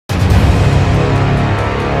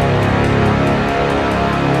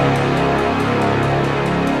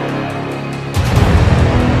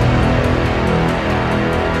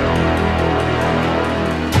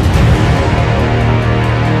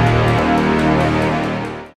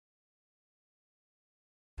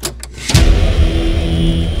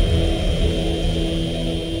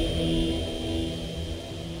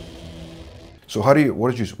So what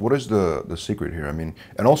is the secret here? I mean,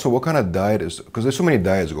 and also what kind of diet is, because there's so many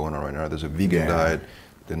diets going on right now. There's a vegan diet,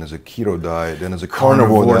 then there's a keto diet, then there's a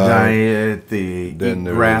carnivore diet, the eat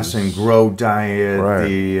grass and grow diet,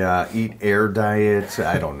 the eat air diet.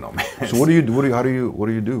 I don't know, man. So what do you do? What do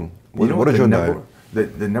you do? What is your diet?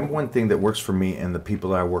 The number one thing that works for me and the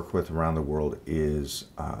people that I work with around the world is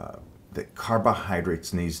that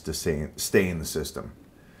carbohydrates needs to stay in the system.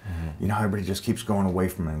 You know, everybody just keeps going away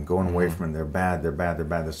from it and going away from it. They're bad, they're bad, they're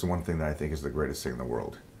bad. That's the one thing that I think is the greatest thing in the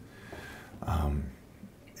world.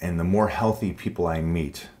 And the more healthy people I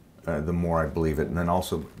meet, the more I believe it. And then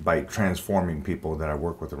also by transforming people that I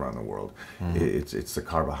work with around the world, it's the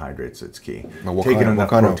carbohydrates that's key. What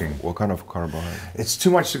kind of carbohydrate? It's too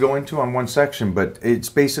much to go into on one section, but it's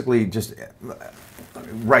basically just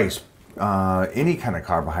rice. Any kind of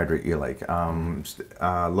carbohydrate you like.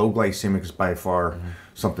 Low glycemic is by far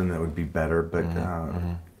something that would be better, but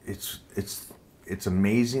it's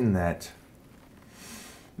amazing that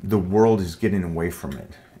the world is getting away from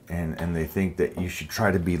it, and they think that you should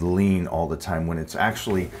try to be lean all the time when it's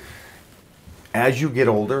actually, as you get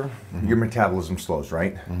older, your metabolism slows,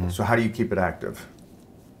 right? So how do you keep it active?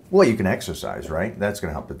 Well, you can exercise, right? That's going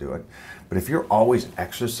to help to do it. But if you're always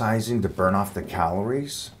exercising to burn off the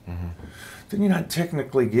calories, then you're not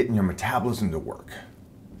technically getting your metabolism to work.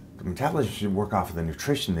 The metabolism should work off of the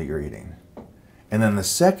nutrition that you're eating. And then the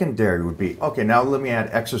secondary would be, okay, now let me add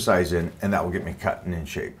exercise in, and that will get me cut and in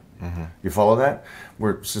shape. You follow that?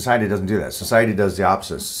 Where society doesn't do that. Society does the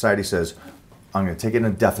opposite. Society says, I'm going to take it in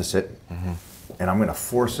a deficit, and I'm going to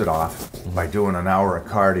force it off by doing an hour of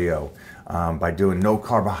cardio, by doing no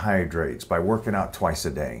carbohydrates, by working out twice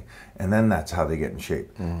a day. And then that's how they get in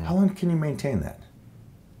shape. How long can you maintain that?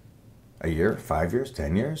 A year, 5 years,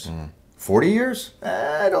 10 years, 40 years?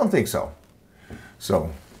 I don't think so.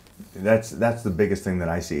 So that's the biggest thing that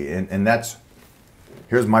I see. And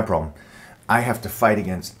here's my problem. I have to fight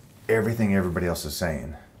against everything everybody else is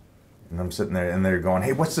saying. And I'm sitting there and they're going,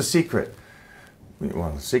 hey, what's the secret?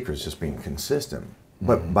 Well, the secret is just being consistent.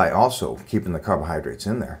 But by also keeping the carbohydrates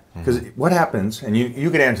in there. Because what happens, and you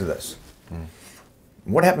can answer this,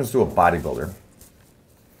 what happens to a bodybuilder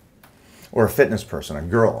or a fitness person, a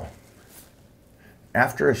girl,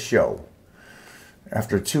 after a show,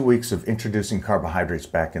 after 2 weeks of introducing carbohydrates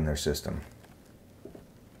back in their system?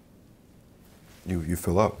 You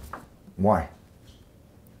fill up. Why?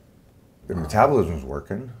 Their metabolism's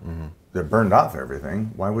working. They're burned off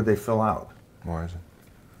everything. Why would they fill out? Why is it?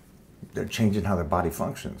 They're changing how their body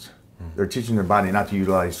functions. They're teaching their body not to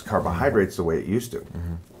utilize carbohydrates the way it used to.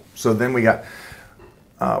 So then we got,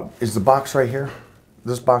 is the box right here?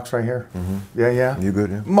 This box right here? Yeah. You good,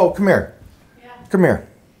 yeah? Mo, come here. Yeah. Come here.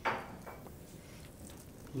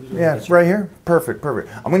 Yeah, it's right here. Perfect.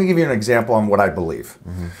 I'm going to give you an example on what I believe.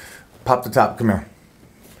 Pop the top. Come here.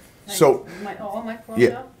 So, all my clothes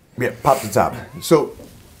yeah, pop the top. So,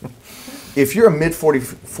 if you're a mid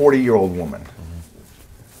 40-year-old woman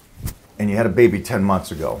and you had a baby 10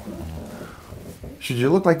 months ago, should you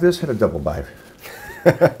look like this? Hit a double bive.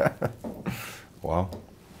 Wow.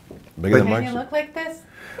 Bigger than Can you look like this?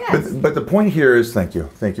 Yes. But the point here is, thank you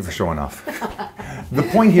for showing off. The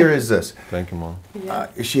point here is this. Thank you, Mom.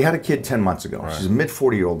 She had a kid 10 months ago. Right. She's a mid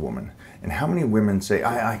 40-year-old woman. And how many women say,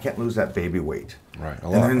 I can't lose that baby weight? Right.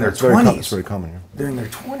 And they're in their 20s. It's very common. Yeah. They're in their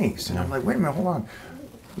 20s. And I'm like, wait a minute, hold on.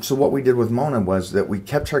 So what we did with Mona was that we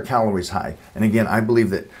kept her calories high. And again, I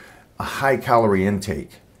believe that a high calorie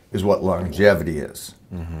intake is what longevity is.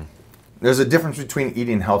 There's a difference between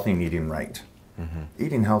eating healthy and eating right.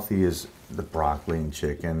 Eating healthy is the broccoli and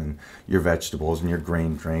chicken and your vegetables and your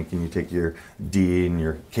green drink, and you take your D and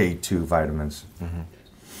your K2 vitamins.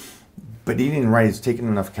 But eating right is taking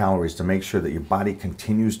enough calories to make sure that your body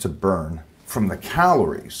continues to burn from the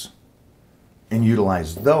calories and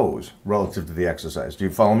utilize those relative to the exercise. Do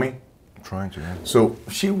you follow me? I'm trying to, yeah. So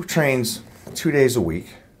she trains 2 days a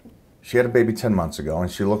week. She had a baby 10 months ago, and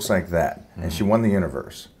she looks like that. And she won the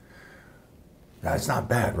universe. That's not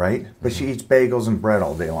bad, right? But she eats bagels and bread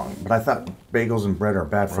all day long. But I thought bagels and bread are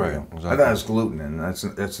bad for you. Exactly. I thought it was gluten, and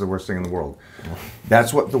that's the worst thing in the world.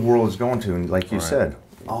 That's what the world is going to, and like you said,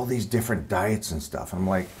 all these different diets and stuff. I'm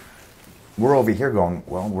like, we're over here going,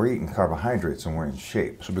 well, we're eating carbohydrates and we're in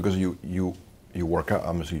shape. So because you work out,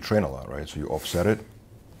 obviously you train a lot, right? So you offset it?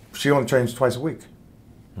 She only trains twice a week.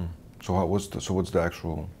 So what's the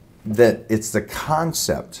actual? That it's the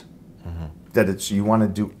concept that you want to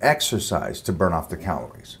do exercise to burn off the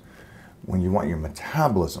calories. When you want your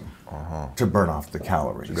metabolism to burn off the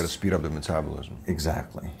calories. So you got to speed up the metabolism.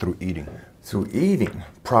 Exactly. Through eating. Through eating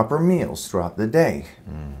proper meals throughout the day.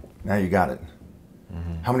 Now you got it.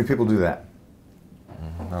 How many people do that?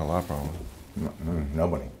 Not a lot, probably.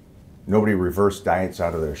 Nobody. Nobody reverse diets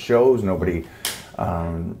out of their shows. Nobody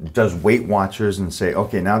does Weight Watchers and say,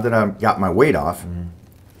 okay, now that I've got my weight off,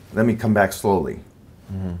 let me come back slowly.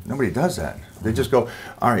 Nobody does that. They just go,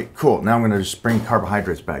 all right, cool, now I'm going to just bring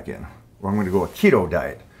carbohydrates back in. Or I'm going to go a keto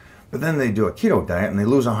diet. But then they do a keto diet and they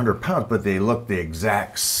lose 100 pounds, but they look the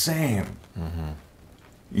exact same.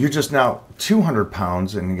 You're just now 200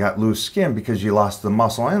 pounds and you got loose skin because you lost the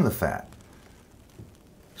muscle and the fat.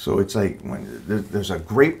 So it's like, there's a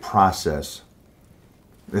great process.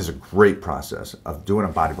 There's a great process of doing a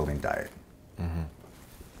bodybuilding diet.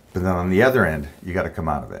 But then on the other end, you got to come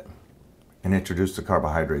out of it and introduce the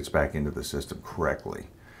carbohydrates back into the system correctly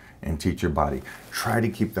and teach your body. Try to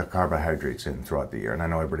keep the carbohydrates in throughout the year. And I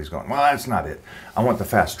know everybody's going, well, that's not it. I want the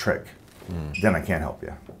fast trick. Then I can't help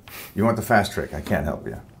you. You want the fast trick, I can't help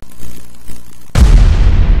you.